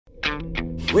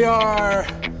We are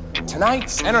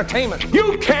tonight's entertainment.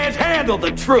 You can't handle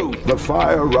the truth. The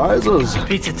fire rises.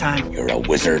 Pizza time. You're a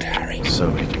wizard, Harry. So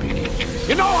it begins.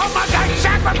 You know how much I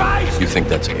sacrifice? You think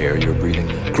that's air you're breathing?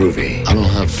 Groovy. I don't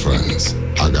have friends.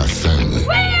 I got family.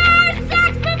 We are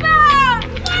Sex People!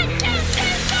 1, 2,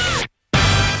 3,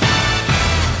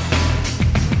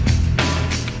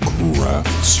 4!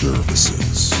 Craft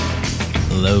Services.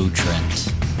 Hello,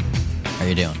 Trent. How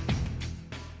you doing?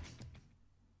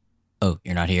 Oh,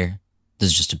 you're not here? This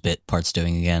is just a bit Part's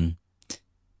doing again.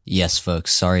 Yes,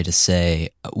 folks, sorry to say,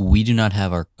 we do not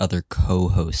have our other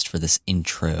co-host for this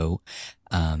intro,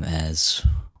 as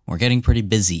we're getting pretty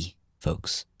busy,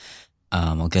 folks.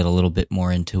 I'll get a little bit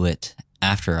more into it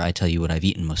after I tell you what I've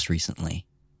eaten most recently.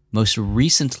 Most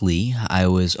recently, I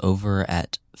was over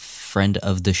at friend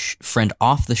off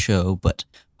the show, but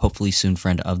hopefully soon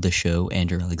friend of the show,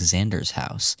 Andrew Alexander's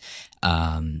house,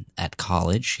 at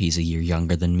college. He's a year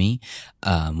younger than me,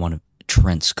 one of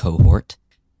Trent's cohort,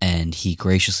 and he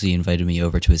graciously invited me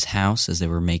over to his house as they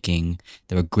were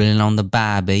grilling on the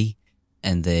barbie,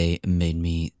 and they made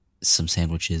me some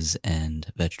sandwiches and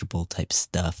vegetable type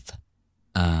stuff.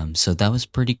 So that was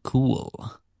pretty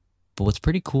cool. But what's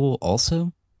pretty cool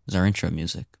also is our intro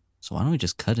music. So why don't we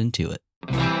just cut into it?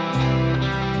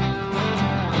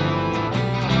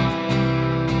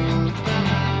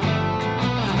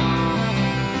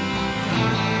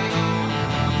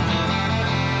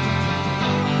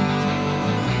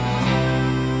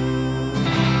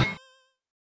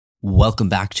 Welcome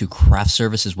back to Craft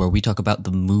Services, where we talk about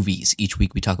the movies. Each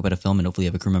week we talk about a film and hopefully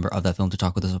have a crew member of that film to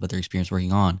talk with us about their experience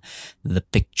working on the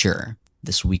picture.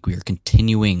 This week we are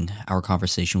continuing our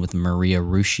conversation with Maria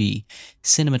Rusche,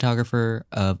 cinematographer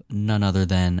of none other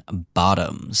than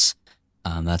Bottoms.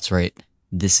 That's right.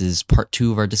 This is part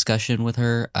 2 of our discussion with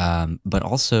her, but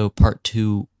also part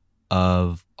 2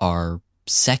 of our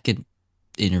second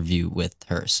interview with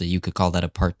her. So you could call that a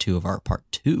part 2 of our part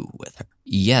 2 with her.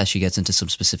 Yeah, she gets into some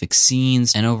specific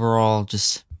scenes, and overall,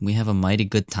 just, we have a mighty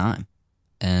good time.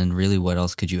 And really, what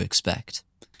else could you expect?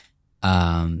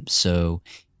 So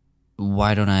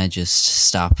why don't I just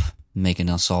stop making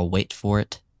us all wait for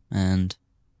it and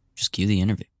just cue the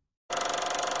interview.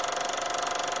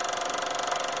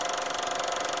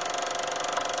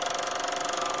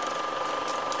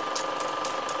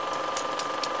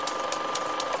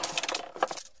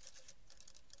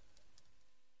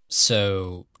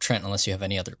 So, Trent, unless you have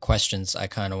any other questions, I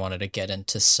kind of wanted to get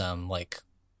into some,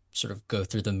 sort of go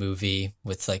through the movie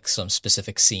with, some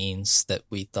specific scenes that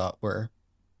we thought were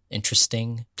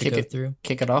interesting to go through.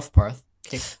 Kick it off, Parth.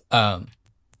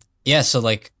 Yeah, so,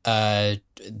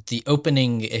 the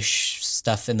opening-ish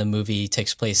stuff in the movie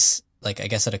takes place, I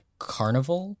guess at a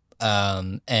carnival.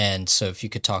 And so if you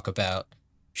could talk about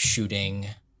shooting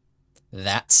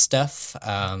that stuff,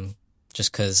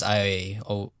 just because I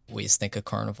always think a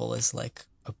carnival is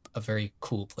a very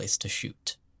cool place to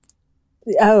shoot.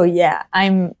 Oh yeah,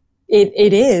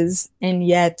 it is, and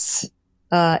yet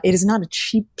it is not a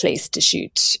cheap place to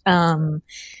shoot. That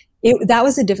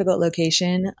was a difficult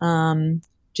location,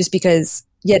 just because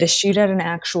to shoot at an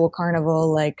actual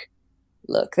carnival,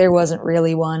 look, there wasn't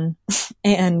really one,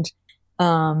 and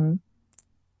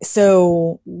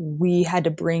so we had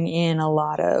to bring in a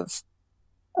lot of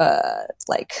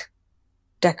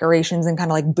decorations and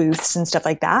kind of booths and stuff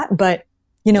like that. But,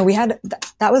 we had,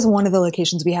 that was one of the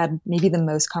locations we had maybe the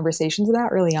most conversations about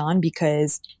early on,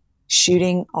 because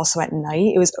shooting also at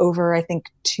night, it was over, I think,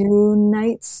 2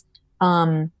 nights.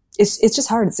 It's just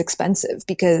hard. It's expensive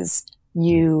because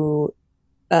you,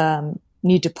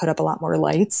 need to put up a lot more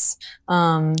lights.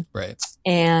 Right.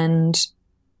 And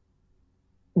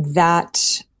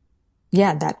that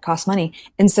costs money.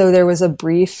 And so there was a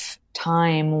brief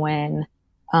time when,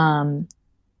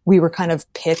 we were kind of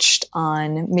pitched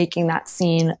on making that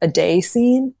scene a day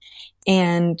scene,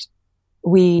 and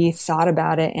we thought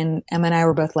about it, and Emma and I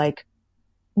were both like,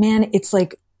 man, it's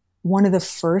one of the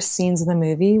first scenes of the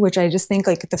movie, which I just think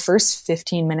the first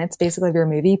 15 minutes basically of your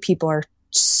movie, people are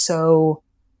so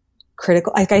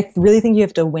critical. I really think you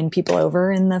have to win people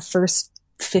over in the first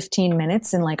 15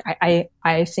 minutes. And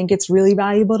I think it's really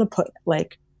valuable to put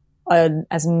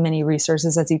as many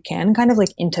resources as you can kind of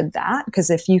into that. Because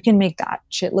if you can make that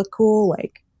shit look cool,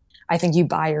 I think you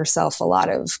buy yourself a lot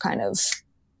of kind of,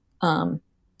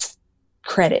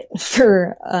 credit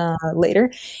for,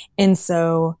 later. And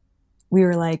so we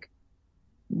were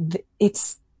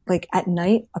it's at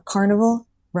night, a carnival,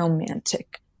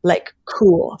 romantic,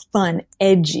 cool, fun,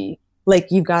 edgy.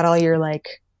 You've got all your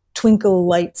twinkle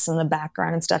lights in the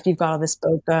background and stuff. You've got all this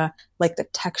bokeh, the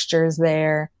textures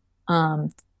there.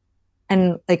 And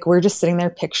we're just sitting there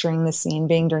picturing the scene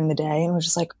being during the day, and we're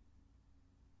just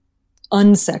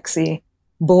unsexy,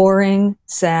 boring,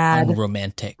 sad,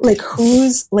 unromantic. Like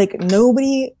who's like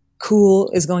nobody cool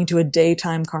is going to a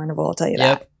daytime carnival, I'll tell you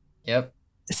that. Yep.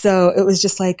 So it was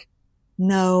just like,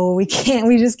 no, we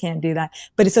just can't do that.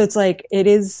 But so it's like,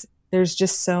 there's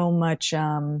just so much,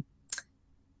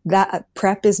 that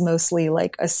prep is mostly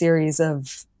like a series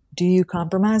of, do you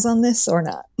compromise on this or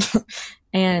not?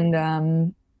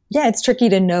 And, yeah, it's tricky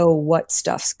to know what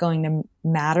stuff's going to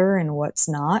matter and what's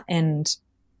not. And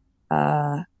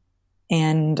I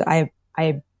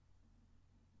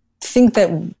think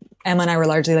that Emma and I were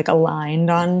largely like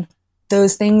aligned on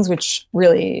those things, which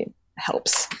really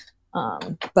helps.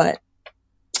 But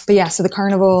yeah, so the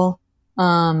carnival,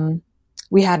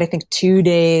 we had, I think 2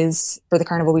 days for the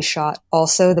carnival. We shot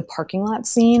also the parking lot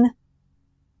scene.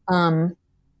 That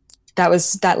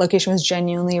location was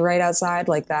genuinely right outside,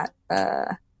 like that,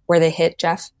 where they hit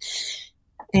Jeff.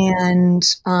 And,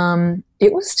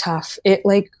 it was tough. It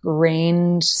like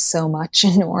rained so much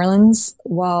in New Orleans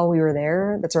while we were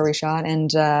there. That's where we shot.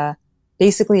 And,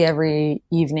 basically every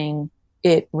evening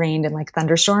it rained in like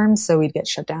thunderstorms. So we'd get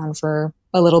shut down for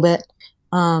a little bit.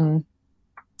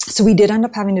 So we did end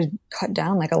up having to cut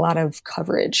down like a lot of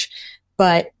coverage,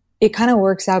 but it kind of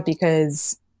works out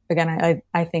because again,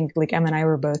 I think like Emma and I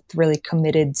were both really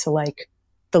committed to like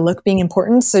the look being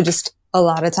important. So just a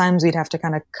lot of times we'd have to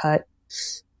kind of cut,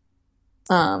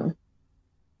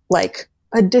 like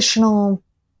additional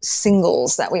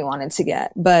singles that we wanted to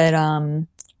get. But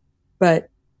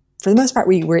for the most part,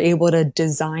 we were able to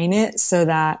design it so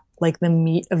that like the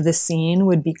meat of the scene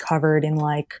would be covered in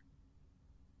like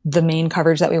the main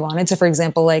coverage that we wanted. So for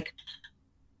example, like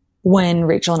when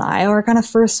Rachel and I are kind of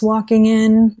first walking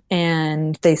in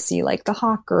and they see like the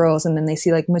hot girls and then they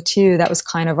see like Mathieu, that was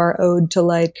kind of our ode to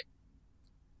like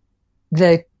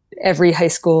every high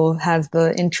school has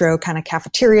the intro kind of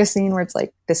cafeteria scene where it's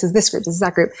like, this is this group, this is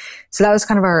that group. So that was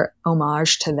kind of our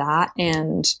homage to that.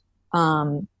 And,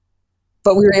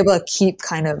 but we were able to keep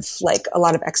kind of like a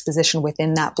lot of exposition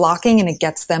within that blocking, and it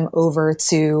gets them over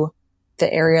to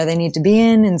the area they need to be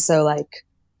in. And so like,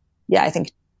 yeah, I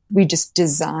think we just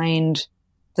designed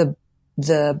the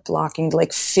blocking to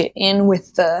like fit in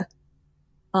with the,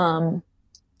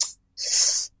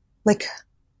 like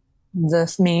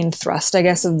the main thrust, I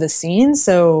guess, of the scene.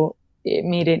 So it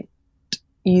made it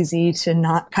easy to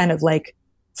not kind of like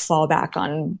fall back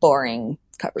on boring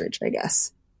coverage, I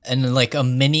guess. And like I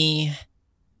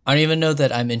don't even know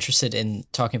that I'm interested in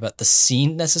talking about the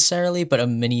scene necessarily, but a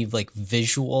mini like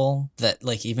visual that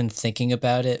like even thinking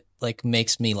about it like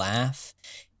makes me laugh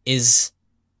is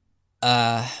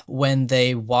when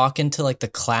they walk into like the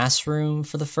classroom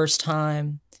for the first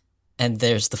time and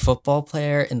there's the football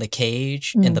player in the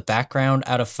cage in the background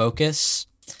out of focus.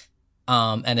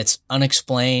 And it's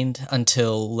unexplained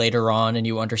until later on and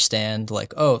you understand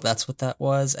like, oh, that's what that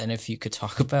was. And if you could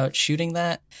talk about shooting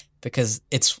that, because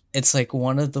it's like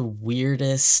one of the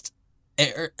weirdest,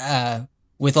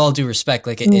 with all due respect,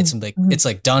 like it's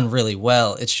like done really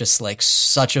well. It's just like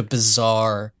such a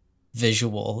bizarre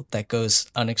visual that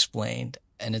goes unexplained.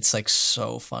 And it's like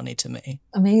so funny to me.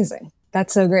 Amazing.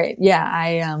 That's so great. Yeah. I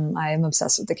am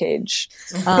obsessed with the cage.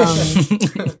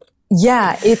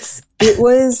 Yeah, it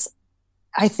was,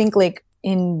 I think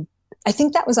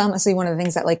that was honestly one of the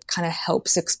things that like kind of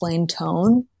helps explain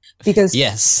tone, because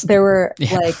yes, there were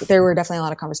definitely a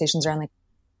lot of conversations around like,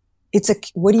 it's a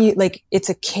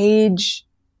cage.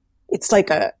 It's like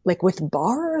with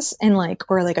bars and like,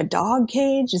 or like a dog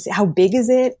cage. How big is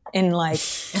it? And like,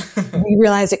 we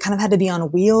realized it kind of had to be on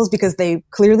wheels because they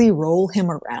clearly roll him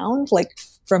around like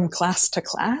from class to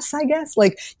class, I guess.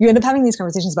 Like you end up having these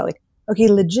conversations about like, okay,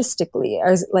 logistically,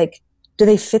 do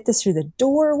they fit this through the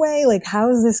doorway? Like, how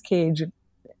is this cage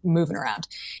moving around?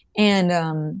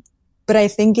 And, but I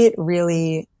think it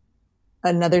really,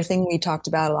 another thing we talked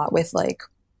about a lot with like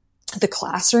the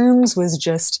classrooms was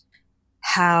just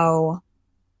how,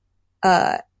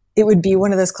 it would be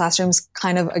one of those classrooms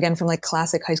kind of again from like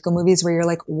classic high school movies where you're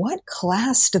like, what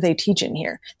class do they teach in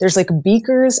here? There's like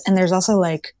beakers and there's also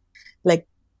like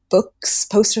books,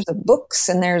 posters of books.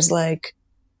 And there's like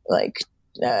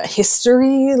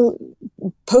history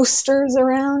posters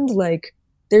around. Like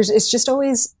it's just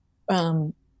always,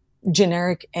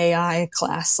 generic AI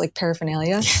class, like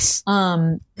paraphernalia. Yes.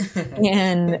 And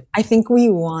I think we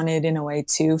wanted in a way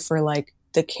too, for like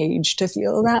the cage to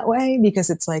feel that way, because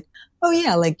it's like, oh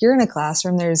yeah, like you're in a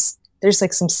classroom. There's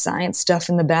like some science stuff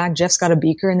in the back. Jeff's got a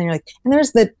beaker and then you're like, and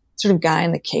there's the sort of guy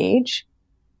in the cage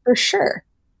for sure.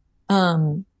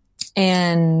 And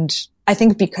I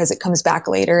think because it comes back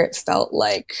later, it felt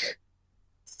like,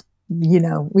 we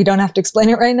don't have to explain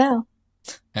it right now.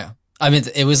 Yeah. I mean,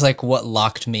 it was like what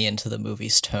locked me into the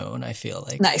movie's tone, I feel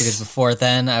like. Nice. Because before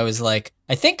then, I was like,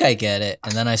 I think I get it.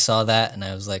 And then I saw that, and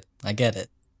I was like, I get it.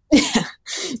 Yeah.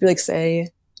 You're like, say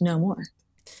no more.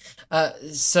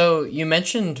 So you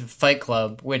mentioned Fight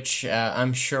Club, which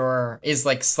I'm sure is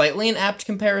like slightly an apt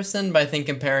comparison, but I think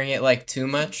comparing it like too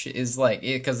much is like,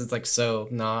 because it's like so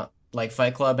not like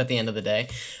Fight Club at the end of the day.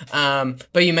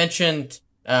 But you mentioned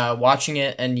watching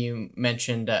it, and you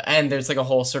mentioned, and there's like a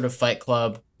whole sort of Fight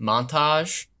Club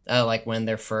montage, like when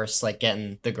they're first like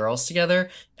getting the girls together,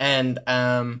 and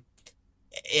how,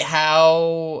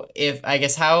 if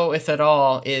at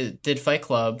all, did Fight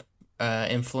Club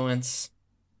influence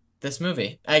this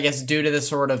movie? I guess due to the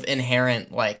sort of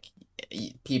inherent like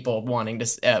people wanting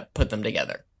to put them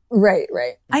together. Right.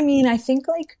 I mean, I think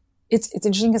like it's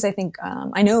interesting because I think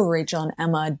I know Rachel and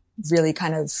Emma really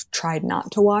kind of tried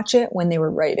not to watch it when they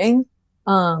were writing,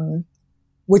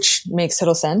 which makes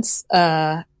total sense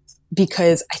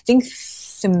because I think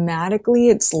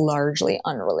thematically it's largely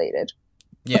unrelated,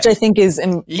 which I think is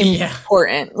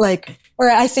important. Like, or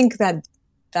I think that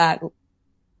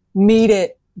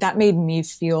made me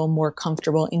feel more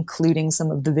comfortable including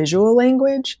some of the visual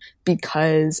language,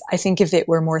 because I think if it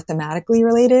were more thematically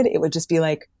related, it would just be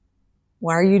like,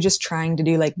 why are you just trying to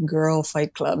do like girl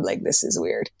fight club? Like, this is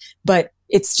weird. But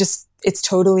it's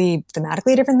totally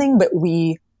thematically a different thing. But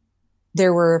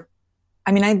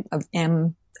I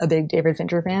am a big David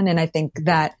Fincher fan, and I think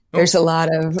that there's a lot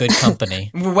of good company.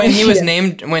 When he was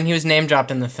name dropped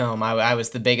in the film, I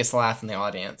was the biggest laugh in the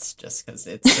audience, just because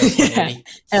it's so funny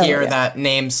to hear that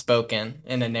name spoken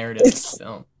in a narrative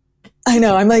film. I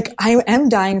know. I'm like, I am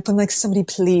dying. I'm like, somebody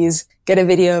please get a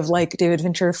video of like David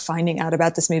Fincher finding out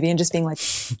about this movie and just being like,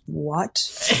 what?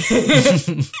 Just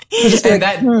be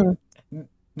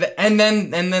And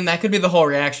then that could be the whole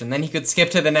reaction. Then he could skip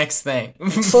to the next thing.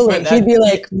 Fully. He'd be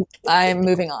like, I'm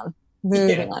moving on.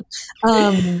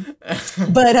 On.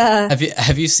 But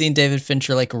have you seen David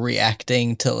Fincher like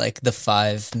reacting to like the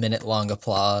 5-minute long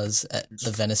applause at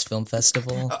the Venice Film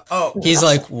Festival? He's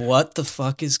like, what the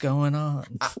fuck is going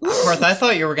on? Parth, I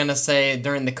thought you were gonna say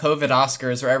during the COVID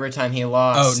Oscars, where every time he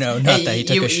lost. Oh no, not that he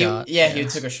took a shot. He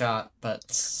took a shot.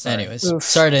 But sorry. Anyways,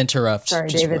 sorry to interrupt. Sorry,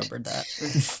 just David. remembered that.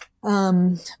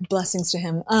 Blessings to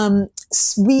him.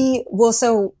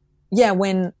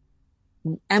 When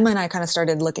Emma and I kind of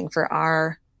started looking for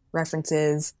our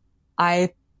references,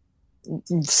 I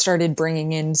started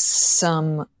bringing in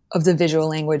some of the visual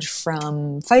language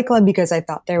from Fight Club, because I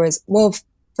thought there was,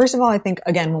 first of all, I think,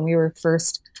 again, when we were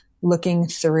first looking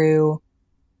through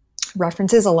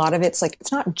references, a lot of it's like,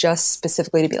 it's not just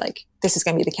specifically to be like, this is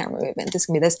going to be the camera movement, this is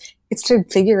going to be this. It's to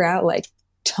figure out like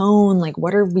tone, like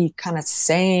what are we kind of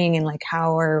saying, and like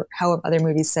how have other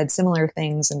movies said similar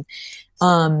things.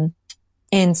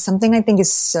 And something I think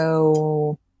is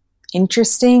so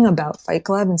interesting about Fight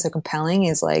Club and so compelling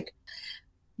is like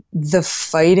the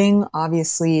fighting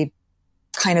obviously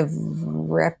kind of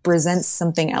represents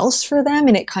something else for them.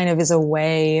 And it kind of is a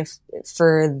way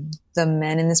for the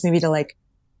men in this movie to like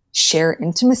share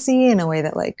intimacy in a way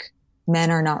that like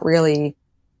men are not really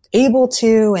able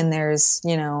to. And there's,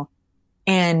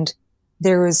 and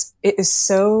it is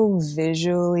so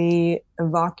visually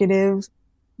evocative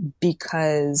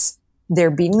because they're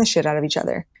beating the shit out of each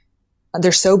other.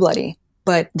 They're so bloody,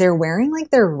 but they're wearing like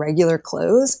their regular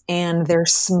clothes and they're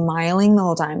smiling the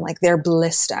whole time. Like they're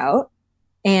blissed out.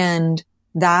 And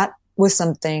that was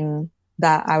something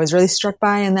that I was really struck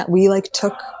by and that we like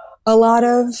took a lot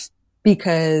of,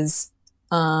 because,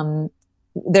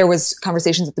 there was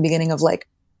conversations at the beginning of like,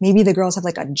 maybe the girls have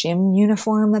like a gym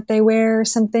uniform that they wear or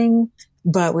something,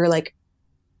 but we're like,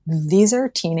 these are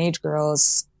teenage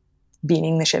girls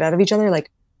beating the shit out of each other.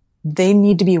 Like, they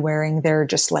need to be wearing their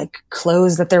just like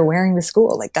clothes that they're wearing to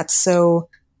school. Like that's so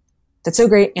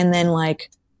great. And then like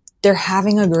they're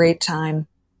having a great time,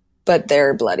 but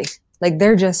they're bloody. Like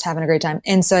they're just having a great time.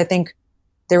 And so I think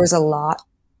there was a lot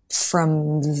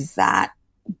from that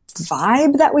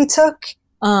vibe that we took.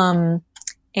 And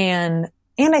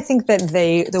I think that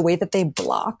the way that they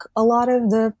block a lot of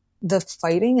the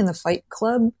fighting in the Fight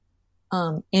Club,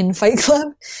 in Fight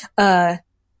Club,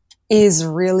 is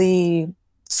really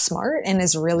smart and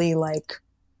is really like,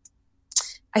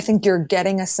 I think you're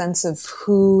getting a sense of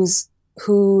who's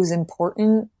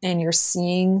important, and you're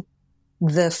seeing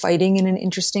the fighting in an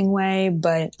interesting way,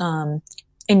 but and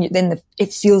then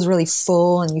it feels really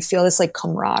full and you feel this like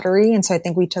camaraderie. And so I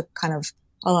think we took kind of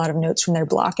a lot of notes from their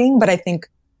blocking, but I think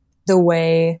the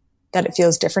way that it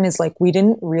feels different is like we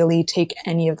didn't really take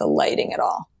any of the lighting at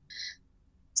all.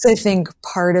 So I think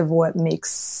part of what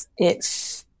makes it,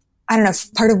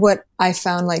 part of what I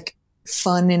found like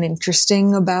fun and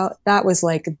interesting about that was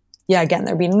like yeah, again,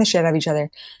 they're beating the shit out of each other,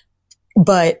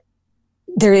 but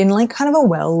they're in like kind of a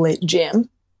well-lit gym.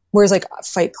 Whereas like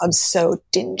Fight Club's so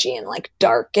dingy and like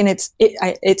dark, and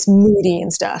it's moody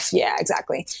and stuff. Yeah,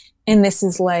 exactly. And this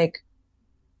is like,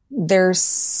 there's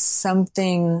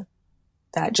something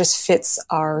that just fits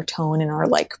our tone and our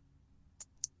like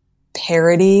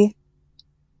parody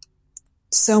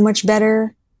so much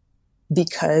better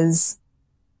because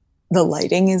the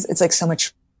lighting it's like so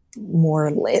much more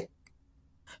lit.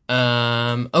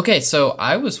 Okay, so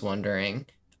I was wondering,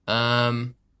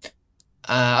 I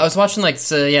was watching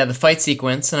the fight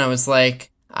sequence, and I was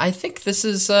like, I think this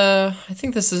is a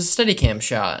Steadicam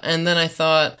shot. And then I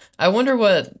thought, I wonder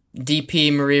what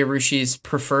DP Maria Ruschi's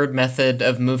preferred method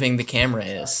of moving the camera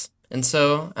is. And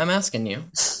so I'm asking you.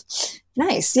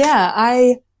 Nice. Yeah.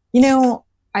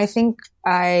 I think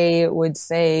I would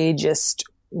say just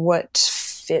what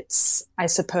fits, I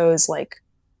suppose, like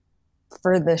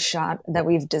for the shot that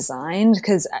we've designed,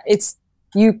 because it's,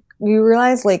 you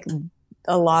realize like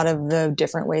a lot of the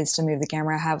different ways to move the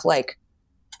camera have like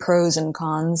pros and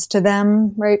cons to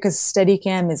them, right? Because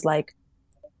Steadicam is like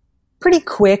pretty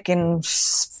quick and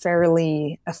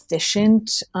fairly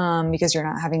efficient, because you're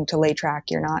not having to lay track.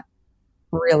 You're not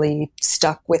really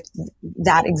stuck with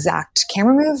that exact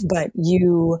camera move, but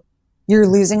you're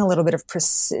losing a little bit of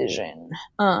precision.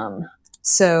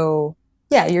 So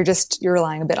yeah, you're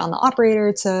relying a bit on the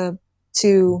operator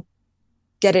to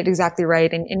get it exactly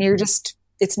right. And you're just,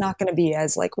 it's not going to be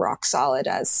as like rock solid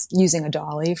as using a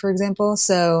dolly, for example.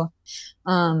 So,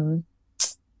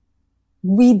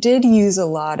 we did use a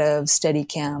lot of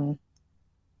Steadicam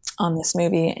on this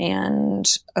movie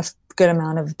and a good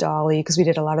amount of dolly because we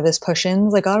did a lot of those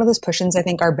push-ins. Like a lot of those push-ins I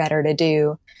think are better to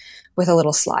do with a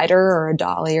little slider or a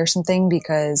dolly or something,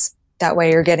 because that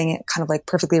way you're getting it kind of like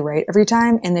perfectly right every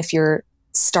time. And if you're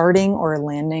starting or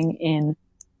landing in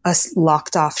a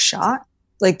locked off shot,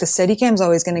 like the Steadicam is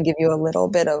always going to give you a little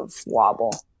bit of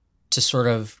wobble. To sort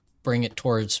of bring it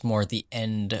towards more the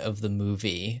end of the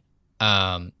movie,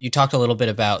 you talked a little bit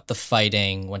about the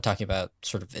fighting when talking about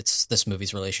sort of this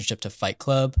movie's relationship to Fight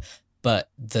Club,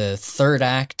 but the third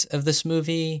act of this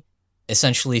movie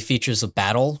essentially features a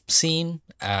battle scene,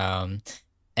 and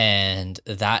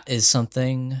that is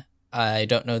something I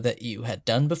don't know that you had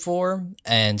done before,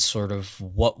 and sort of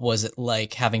what was it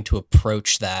like having to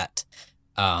approach that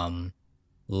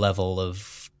level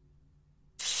of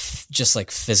just like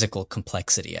physical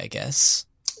complexity, I guess.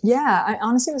 Yeah, I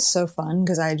honestly, it was so fun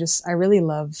because I really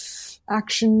love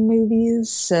action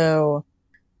movies. So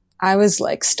I was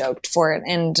like stoked for it.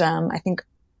 And I think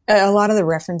a lot of the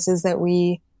references that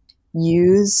we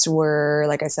used were,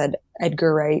 like I said,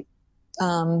 Edgar Wright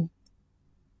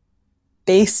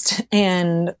based.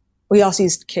 And we also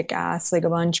used Kick-Ass like a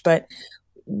bunch, but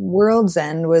World's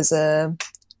End was a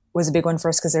big one for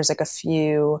us because there's like a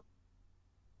few.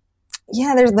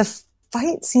 Yeah, there's the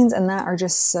fight scenes and that are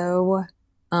just so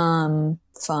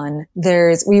fun.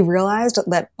 We realized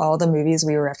that all the movies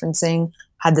we were referencing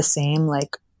had the same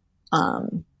like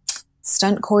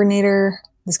stunt coordinator,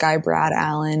 this guy Brad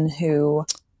Allen, who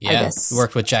I guess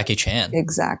worked with Jackie Chan.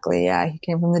 Exactly, yeah, he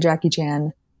came from the Jackie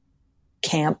Chan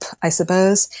camp, I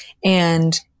suppose,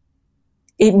 and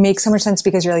it makes so much sense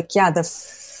because you're like, yeah, the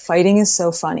fighting is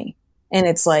so funny, and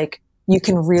it's like you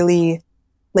can really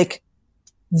like.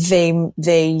 They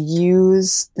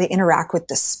interact with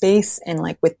the space and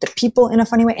like with the people in a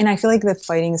funny way. And I feel like the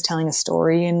fighting is telling a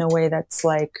story in a way that's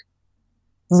like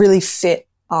really fit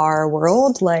our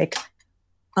world. Like,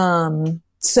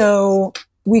 so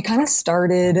we kind of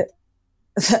started,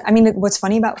 I mean, what's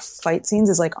funny about fight scenes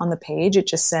is like on the page, it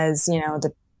just says, you know,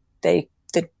 the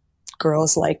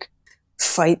girls like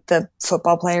fight the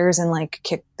football players and like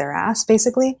kick their ass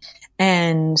basically.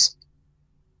 And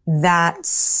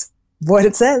that's what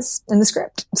it says in the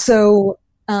script. So,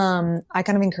 I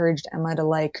kind of encouraged Emma to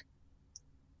like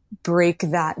break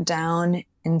that down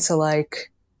into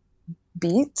like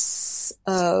beats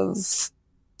of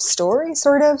story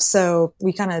sort of. So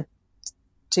we kind of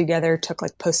together took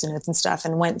like post-it notes and stuff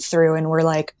and went through and we're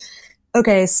like,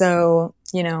 okay, so,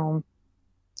 you know,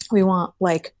 we want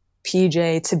like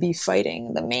PJ to be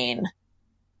fighting the main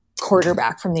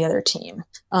quarterback from the other team.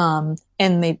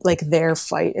 And they like their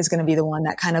fight is going to be the one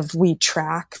that kind of we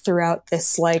track throughout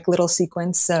this like little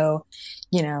sequence. So,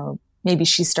 you know, maybe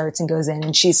she starts and goes in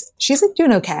and she's like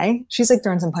doing okay. She's like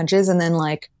throwing some punches and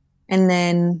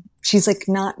then she's like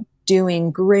not doing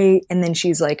great. And then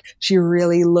she's like, she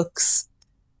really looks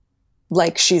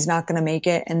like she's not going to make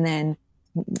it. And then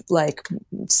like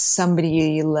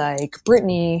somebody like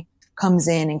Brittany comes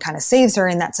in and kind of saves her.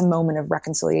 And that's a moment of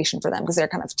reconciliation for them because they're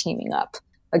kind of teaming up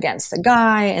against the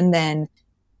guy. And then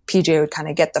PJ would kind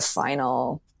of get the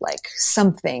final, like,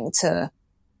 something to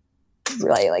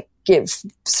really, like,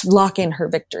 lock in her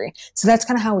victory. So that's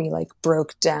kind of how we, like,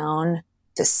 broke down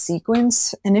the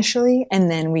sequence initially.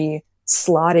 And then we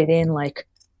slotted in, like,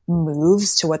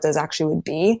 moves to what those actually would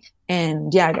be.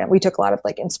 And yeah, again, we took a lot of,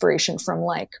 like, inspiration from,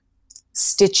 like,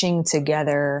 stitching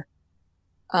together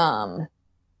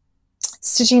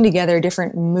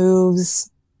different moves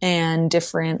and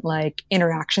different, like,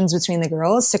 interactions between the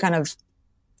girls to kind of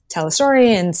tell a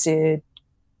story and to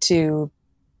do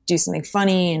something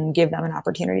funny and give them an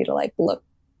opportunity to, like, look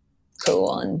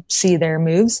cool and see their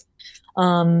moves.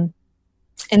 And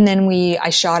then I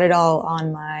shot it all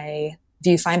on my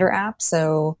viewfinder app.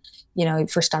 So, you know,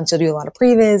 for stunts, you'll do a lot of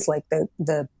previs, like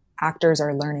the actors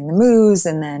are learning the moves,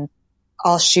 and then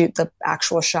I'll shoot the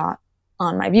actual shot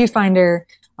on my viewfinder.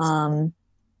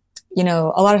 You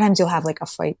know, a lot of times you'll have, like, a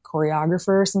fight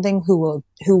choreographer or something who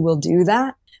will do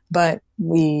that, but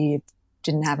we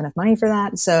didn't have enough money for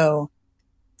that. So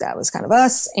that was kind of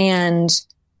us. And,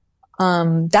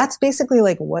 that's basically,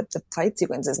 like, what the fight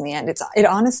sequence is in the end.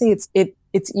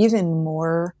 It's even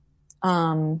more,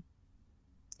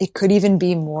 it could even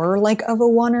be more, like, of a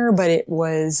oneer, but it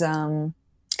was,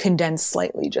 condensed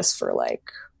slightly just for,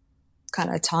 like,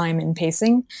 kind of time and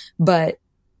pacing. But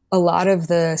a lot of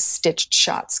the stitched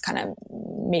shots kind of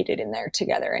made it in there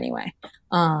together anyway.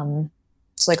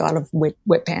 It's like a lot of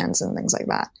whip pans and things like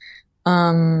that.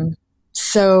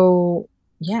 So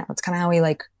yeah, that's kind of how we,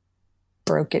 like,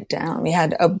 broke it down. We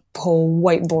had a whole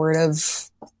whiteboard of,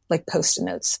 like, Post-it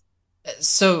notes.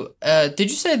 So, did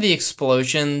you say the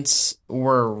explosions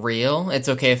were real? It's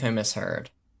okay if I misheard.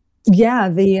 Yeah,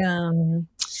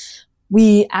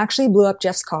 we actually blew up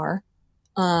Jeff's car,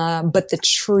 but the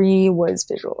tree was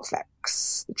visual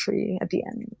effects. The tree at the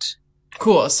end.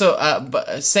 Cool. So,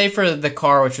 but say for the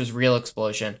car, which was real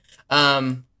explosion,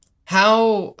 I'm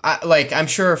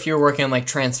sure if you were working on, like,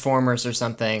 Transformers or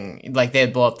something, like,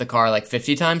 they'd blow up the car, like,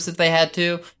 50 times if they had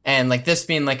to. And, like, this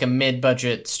being, like, a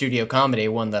mid-budget studio comedy,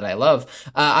 one that I love,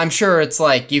 I'm sure it's,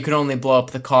 like, you could only blow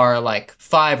up the car, like,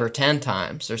 5 or 10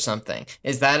 times or something.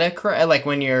 Is that a correct, like,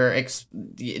 when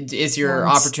is your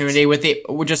Once. Opportunity with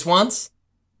just once?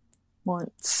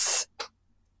 Once.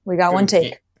 We got one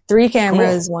take. 3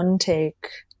 cameras, Cool. 1 take.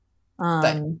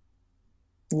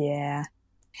 Yeah.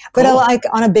 Cool. But, like,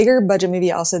 on a bigger budget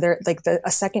movie, also there, like,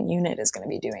 a second unit is going to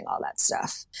be doing all that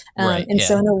stuff. Right, and yeah.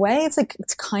 so in a way,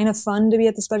 it's kind of fun to be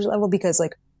at this budget level because,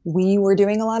 like, we were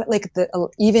doing a lot of, like,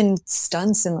 even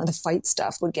stunts and the fight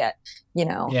stuff would get, you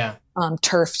know, Yeah.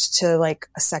 turfed to, like,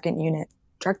 a second unit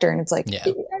director. And it's like, Yeah.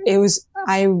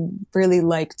 I really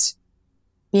liked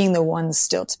being the one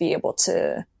still to be able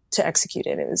to execute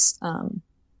it. It was,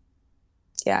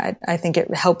 yeah, I think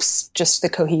it helps just the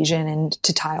cohesion and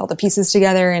to tie all the pieces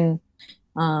together. And,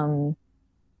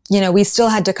 you know, we still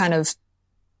had to kind of,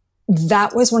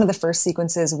 that was one of the first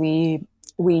sequences we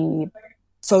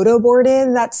photo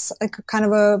boarded. That's kind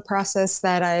of a process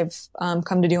that I've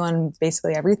come to do on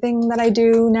basically everything that I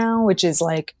do now, which is,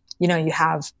 like, you know, you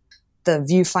have the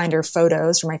viewfinder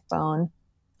photos from my phone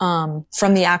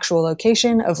from the actual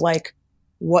location of, like,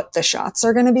 what the shots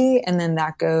are going to be. And then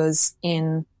that goes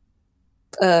in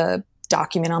a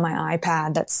document on my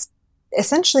iPad that's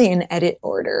essentially in edit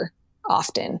order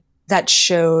often that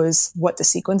shows what the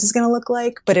sequence is going to look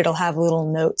like, but it'll have little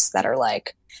notes that are,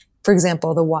 like, for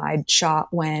example, the wide shot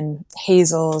when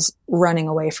Hazel's running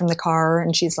away from the car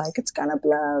and she's like, it's gonna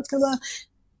blow, it's gonna blow.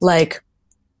 Like,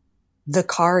 the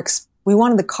car, we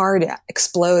wanted the car to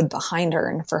explode behind her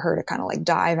and for her to kind of, like,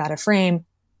 dive out of frame.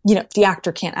 You know, the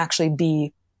actor can't actually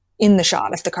be in the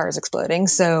shot if the car is exploding.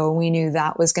 So we knew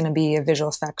that was going to be a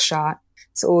visual effects shot.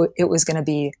 So it was going to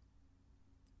be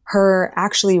her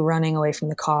actually running away from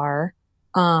the car.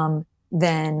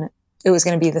 Then it was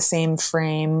going to be the same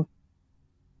frame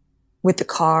with the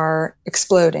car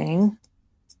exploding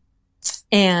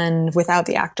and without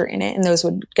the actor in it. And those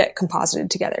would get composited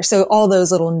together. So all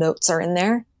those little notes are in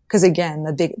there. Cause again,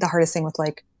 the hardest thing with,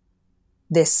 like,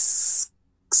 this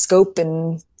scope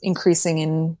and increasing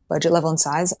in budget level and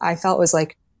size, I felt was,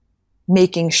 like,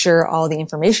 making sure all the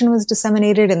information was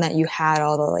disseminated and that you had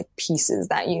all the, like, pieces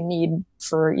that you need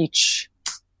for each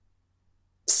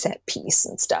set piece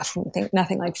and stuff. And I think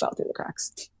nothing, like, fell through the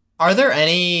cracks. Are there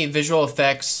any visual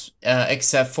effects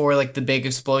except for, like, the big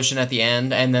explosion at the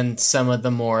end and then some of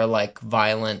the more, like,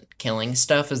 violent killing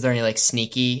stuff? Is there any, like,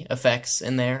 sneaky effects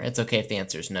in there? It's okay if the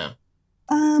answer is no.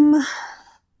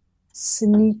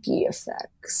 Sneaky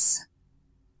effects.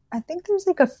 I think there's,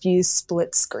 like, a few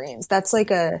split screens. That's, like,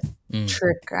 a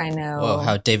trick I know. Whoa,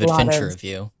 how David Fincher of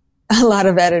you. A lot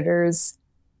of editors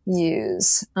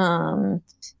use.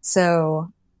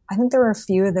 So I think there were a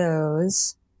few of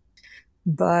those,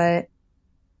 but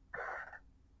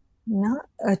not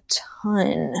a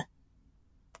ton.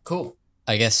 Cool.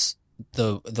 I guess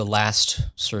the last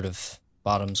sort of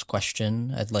bottoms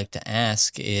question I'd like to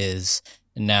ask is,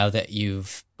 now that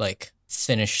you've like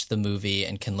finished the movie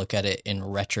and can look at it in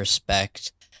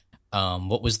retrospect,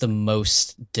 what was the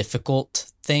most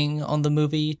difficult thing on the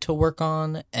movie to work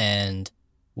on, and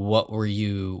what are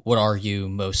you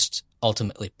most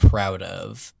ultimately proud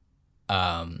of?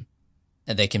 And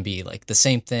they can be like the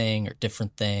same thing or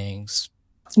different things.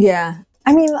 Yeah.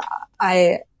 I mean,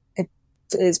 it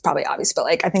is probably obvious, but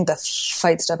like, I think the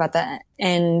fight stuff at the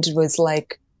end was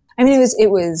like, I mean, it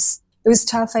was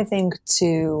tough, I think,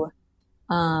 it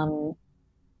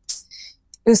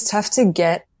was tough to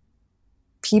get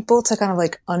people to kind of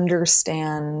like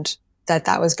understand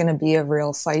that was going to be a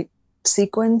real fight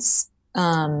sequence.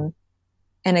 And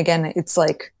again, it's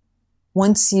like,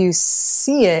 once you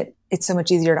see it, it's so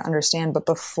much easier to understand. But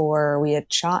before we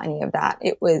had shot any of that,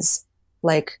 it was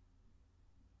like,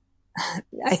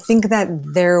 I think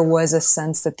that there was a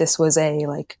sense that this was a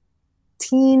like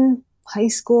teen high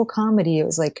school comedy. It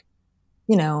was like,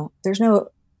 you know, there's some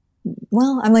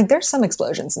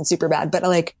explosions in Superbad, but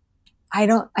like, I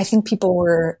think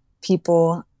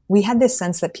we had this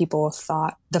sense that people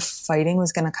thought the fighting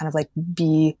was going to kind of like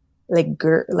be like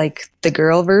the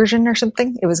girl version or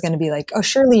something. It was going to be like, oh,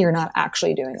 surely you're not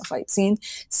actually doing a fight scene.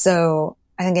 So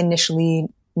I think initially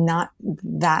not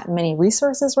that many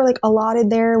resources were like allotted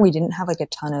there. We didn't have like a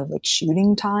ton of like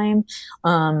shooting time.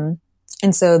 And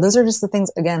so those are just the things,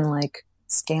 again, like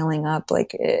scaling up,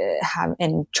 like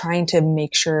and trying to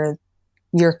make sure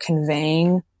you're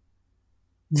conveying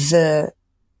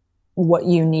what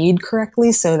you need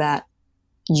correctly so that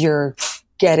you're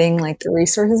getting like the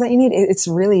resources that you need.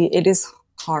 It is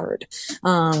hard.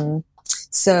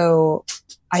 So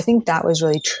I think that was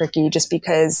really tricky just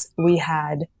because we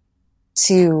had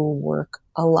to work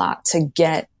a lot to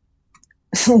get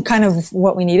kind of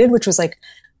what we needed, which was like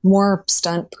more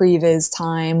stunt previs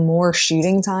time, more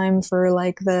shooting time for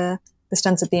like the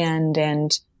stunts at the end.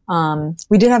 And,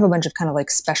 we did have a bunch of kind of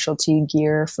like specialty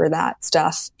gear for that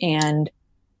stuff. And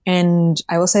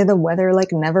I will say the weather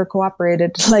like never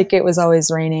cooperated. Like it was always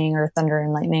raining or thunder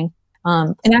and lightning.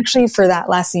 And actually for that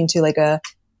last scene too, like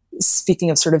speaking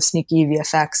of sort of sneaky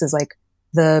VFX is like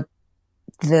the,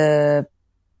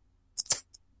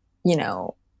 you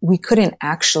know, we couldn't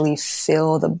actually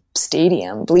fill the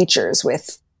stadium bleachers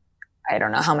with, I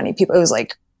don't know how many people. It was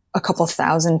like a couple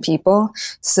thousand people.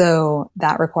 So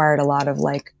that required a lot of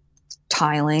like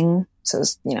tiling. So it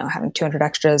was, you know, having 200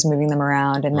 extras, moving them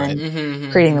around and then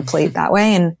creating the plate that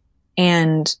way.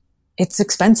 And it's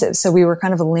expensive. So we were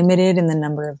kind of limited in the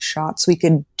number of shots we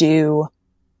could do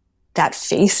that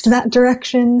faced that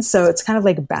direction. So it's kind of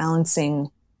like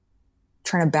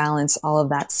trying to balance all of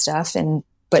that stuff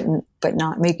but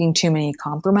not making too many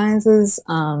compromises.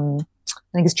 I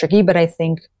think it's tricky, but I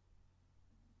think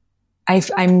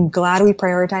I'm glad we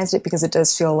prioritized it because it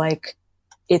does feel like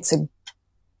it's a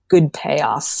good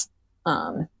payoff.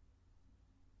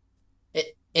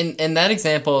 In that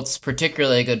example, it's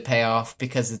particularly a good payoff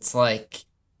because it's like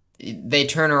they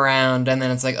turn around and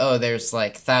then it's like, oh, there's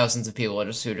like thousands of people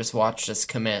who just watched us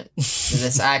commit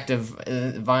this act of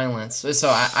violence. So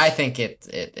I think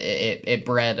it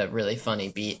bred a really funny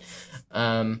beat.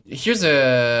 Here's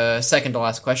a second to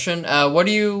last question. What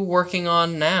are you working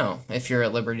on now, if you're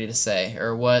at liberty to say,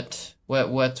 or what's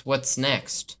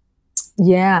next?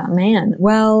 Yeah, man.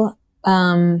 Well,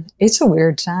 it's a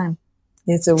weird time.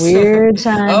 It's a weird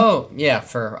time. Oh, yeah,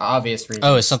 for obvious reasons.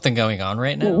 Oh, is something going on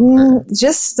right now?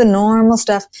 Just the normal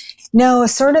stuff. No,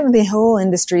 sort of the whole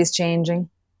industry is changing.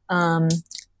 You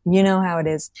know how it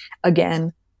is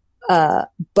again.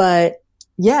 But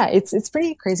yeah, it's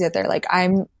pretty crazy out there. Like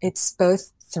it's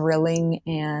both thrilling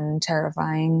and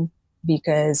terrifying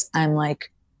because I'm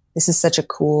like, this is such a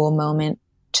cool moment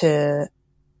to,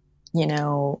 you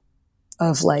know,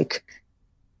 of like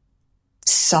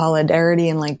solidarity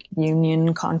and like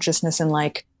union consciousness and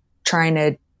like trying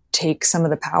to take some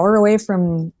of the power away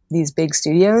from these big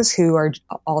studios who are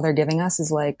all they're giving us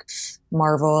is like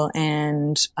Marvel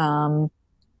and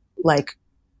like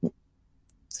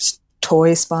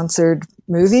toy sponsored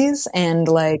movies, and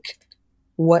like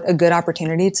what a good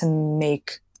opportunity to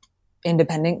make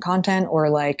independent content or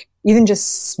like even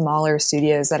just smaller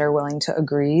studios that are willing to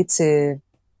agree to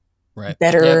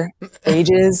better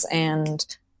wages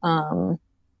and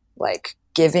like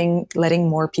letting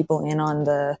more people in on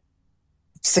the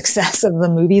success of the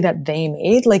movie that they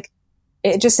made. Like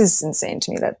it just is insane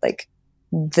to me that like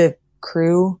the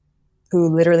crew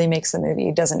who literally makes the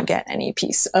movie doesn't get any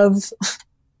piece of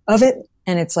it.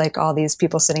 And it's like all these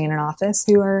people sitting in an office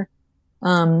who are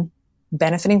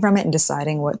benefiting from it and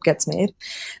deciding what gets made.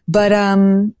 But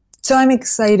so I'm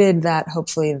excited that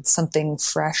hopefully something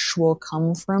fresh will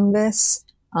come from this.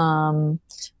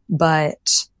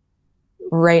 But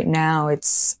right now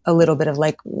it's a little bit of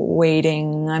like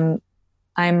waiting.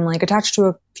 I'm like attached to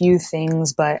a few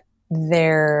things, but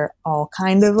they're all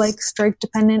kind of like strike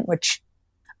dependent, which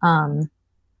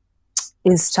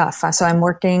is tough. So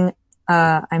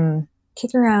I'm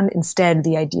kicking around instead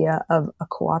the idea of a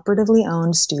cooperatively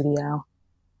owned studio.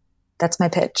 That's my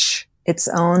pitch. It's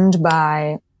owned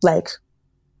by like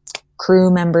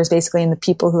crew members basically, and the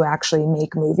people who actually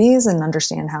make movies and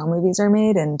understand how movies are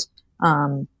made. And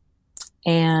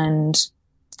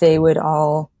they would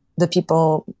the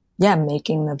people,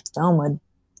 making the film would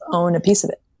own a piece of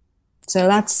it. So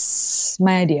that's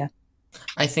my idea.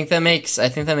 I think that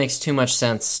makes too much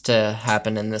sense to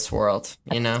happen in this world,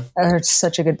 you know? That's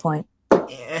such a good point.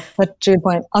 Such a good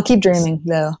point. I'll keep dreaming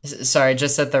though. Sorry,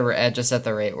 just at the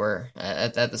rate we're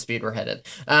at the speed we're headed.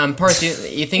 Parth,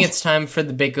 you think it's time for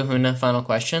the Big Kahuna final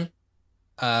question?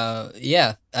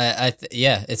 Yeah,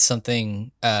 it's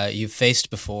something you've faced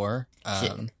before.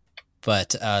 But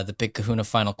the Big Kahuna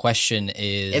final question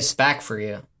is... It's back for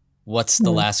you. What's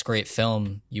the last great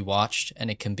film you watched? And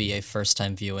it can be a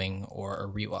first-time viewing or a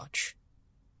rewatch.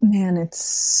 Man,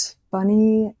 it's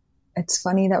funny. It's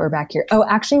funny that we're back here. Oh,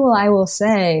 actually, I will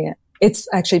say it's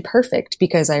actually perfect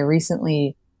because I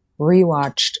recently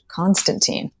rewatched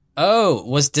Constantine.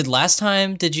 Oh,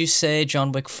 did you say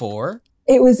John Wick 4?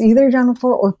 It was either John Wick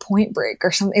 4 or Point Break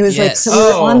or something. It was like, so we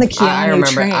were on the Keanu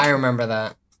train. I remember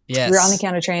that. Yes. We were on the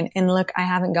Keanu train, and look, I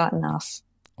haven't gotten off.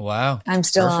 Wow. I'm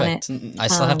still perfect. on it. I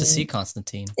still have to see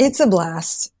Constantine. It's a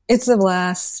blast. It's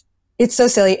so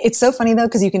silly. It's so funny though,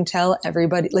 because you can tell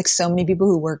everybody, like so many people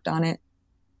who worked on it,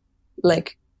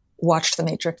 like watched The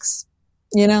Matrix,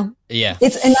 you know? Yeah.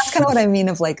 And that's kind of what I mean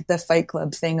of like the Fight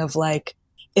Club thing of like,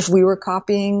 if we were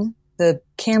copying the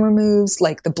camera moves,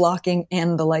 like the blocking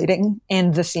and the lighting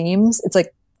and the themes, it's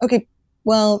like, okay,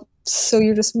 well, so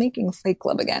you're just making Fight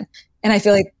Club again. And I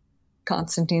feel like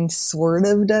Constantine sort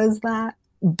of does that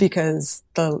because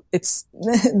it's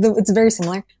very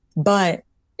similar, but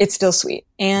it's still sweet.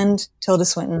 And Tilda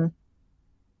Swinton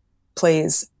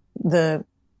plays the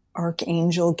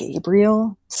Archangel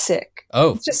Gabriel. Sick.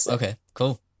 Oh, just okay,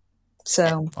 cool.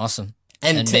 So awesome.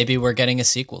 And maybe we're getting a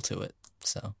sequel to it.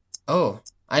 So. Oh,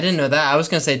 I didn't know that. I was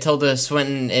gonna say Tilda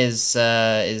Swinton is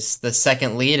the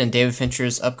second lead in David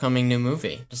Fincher's upcoming new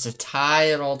movie. Just to tie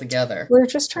it all together. We're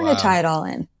just trying to tie it all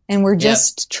in, and we're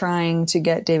just trying to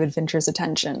get David Fincher's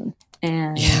attention,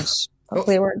 and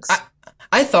hopefully it works.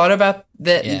 I thought about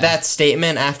that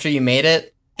statement after you made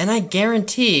it, and I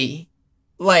guarantee,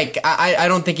 like, I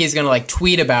don't think he's gonna like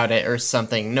tweet about it or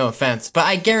something. No offense, but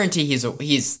I guarantee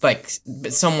he's like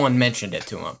someone mentioned it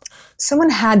to him.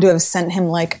 Someone had to have sent him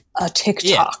like a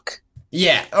TikTok.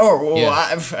 Yeah. Oh, well,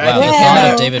 wow. You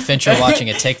thought of David Fincher watching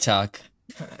a TikTok.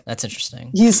 That's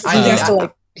interesting. He has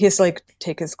to like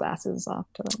take his glasses off.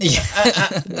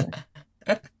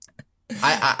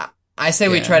 I say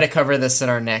we try to cover this in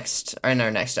our next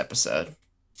episode.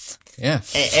 Yeah.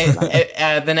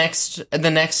 The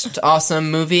next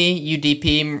awesome movie,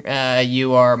 UDP,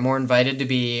 you are more invited to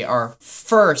be our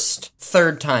first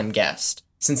third-time guest.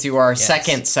 Since you are our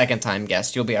second-time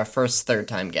guest, you'll be our first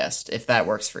third-time guest, if that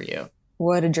works for you.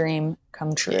 What a dream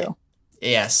come true.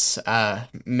 Yes.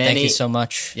 Thank you so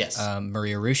much, yes.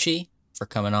 Maria Rusche, for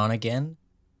coming on again.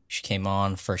 She came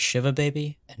on for Shiva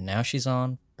Baby, and now she's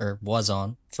on, or was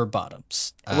on, for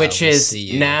Bottoms. Which is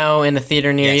now in a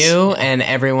theater near you, and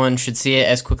everyone should see it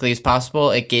as quickly as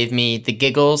possible. It gave me the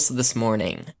giggles this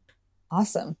morning.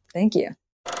 Awesome. Thank you.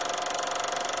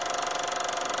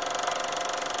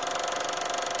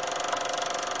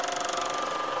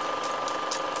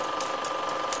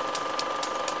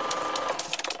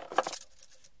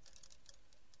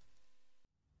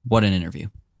 What an interview.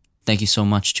 Thank you so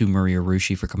much to Maria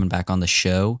Rusche for coming back on the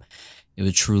show. It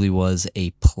truly was a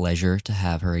pleasure to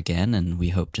have her again, and we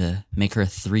hope to make her a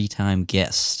 3-time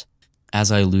guest. As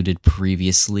I alluded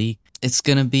previously, it's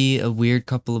going to be a weird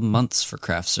couple of months for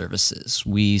Craft Services.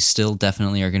 We still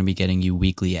definitely are going to be getting you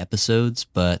weekly episodes,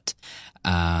 but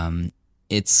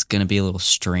it's going to be a little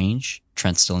strange.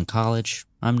 Trent's still in college.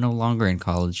 I'm no longer in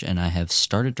college, and I have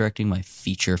started directing my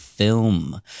feature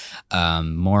film.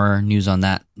 More news on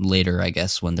that later, I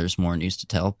guess, when there's more news to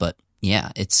tell. But yeah,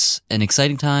 it's an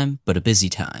exciting time, but a busy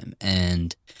time.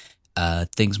 And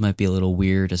things might be a little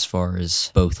weird as far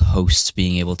as both hosts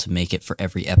being able to make it for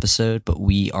every episode, but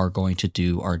we are going to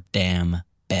do our damn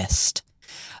best.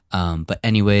 But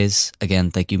anyways,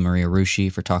 again, thank you, Maria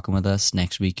Rusche, for talking with us.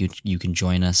 Next week, you can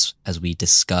join us as we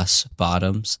discuss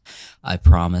Bottoms. I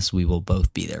promise we will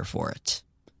both be there for it.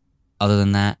 Other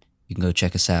than that, you can go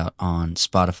check us out on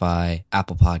Spotify,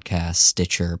 Apple Podcasts,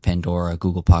 Stitcher, Pandora,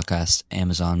 Google Podcasts,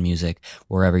 Amazon Music,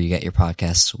 wherever you get your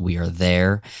podcasts. We are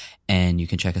there. And you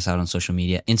can check us out on social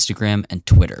media, Instagram and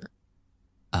Twitter.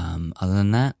 Other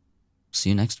than that, see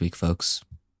you next week, folks.